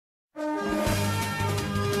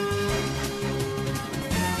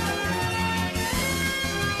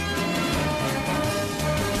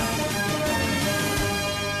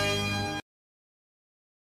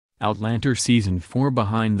Outlander Season 4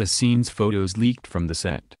 behind-the-scenes photos leaked from the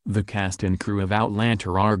set. The cast and crew of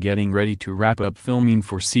Outlander are getting ready to wrap up filming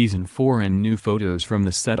for Season 4, and new photos from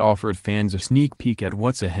the set offered fans a sneak peek at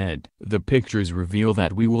what's ahead. The pictures reveal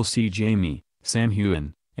that we will see Jamie, Sam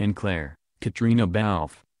Heughan, and Claire, Katrina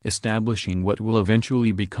Balfe, establishing what will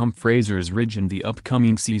eventually become Fraser's Ridge in the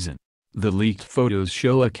upcoming season. The leaked photos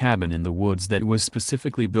show a cabin in the woods that was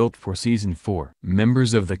specifically built for Season 4.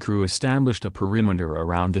 Members of the crew established a perimeter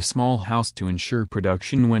around the small house to ensure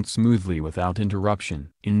production went smoothly without interruption.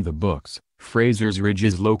 In the books, Fraser's Ridge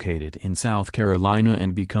is located in South Carolina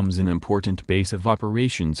and becomes an important base of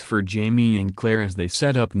operations for Jamie and Claire as they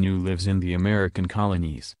set up new lives in the American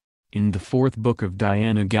colonies. In the fourth book of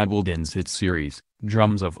Diana Gabaldon's hit series,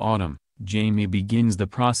 Drums of Autumn, Jamie begins the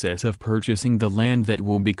process of purchasing the land that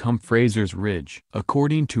will become Fraser's Ridge.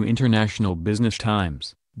 According to International Business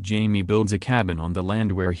Times, Jamie builds a cabin on the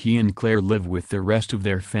land where he and Claire live with the rest of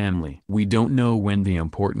their family. We don't know when the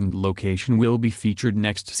important location will be featured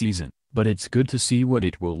next season, but it's good to see what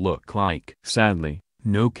it will look like. Sadly,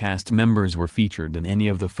 no cast members were featured in any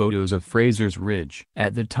of the photos of Fraser's Ridge.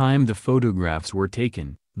 At the time the photographs were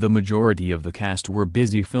taken, the majority of the cast were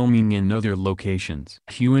busy filming in other locations.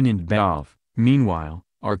 Heughan and Balfe, meanwhile,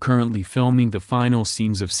 are currently filming the final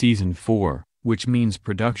scenes of Season 4, which means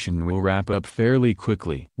production will wrap up fairly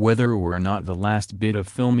quickly. Whether or not the last bit of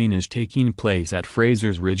filming is taking place at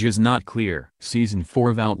Fraser's Ridge is not clear. Season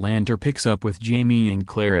 4 of Outlander picks up with Jamie and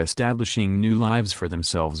Claire establishing new lives for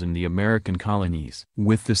themselves in the American colonies.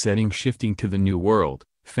 With the setting shifting to the New World,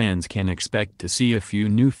 fans can expect to see a few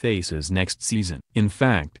new faces next season. In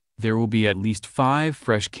fact, there will be at least 5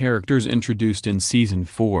 fresh characters introduced in Season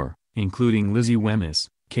 4, including Lizzie Wemyss,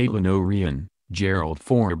 Caitlin O'Ryan, Gerald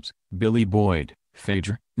Forbes, Billy Boyd,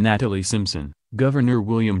 Phaedra, Natalie Simpson, Governor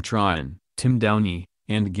William Tryon, Tim Downey,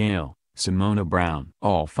 and Gail, Simona Brown.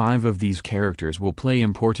 All 5 of these characters will play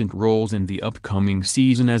important roles in the upcoming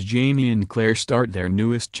season as Jamie and Claire start their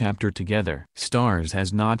newest chapter together. Starz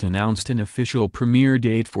has not announced an official premiere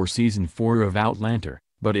date for Season 4 of Outlander,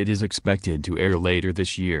 but it is expected to air later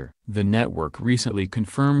this year. The network recently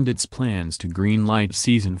confirmed its plans to greenlight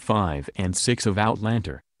Season 5 and 6 of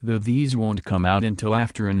Outlander, though these won't come out until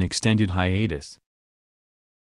after an extended hiatus.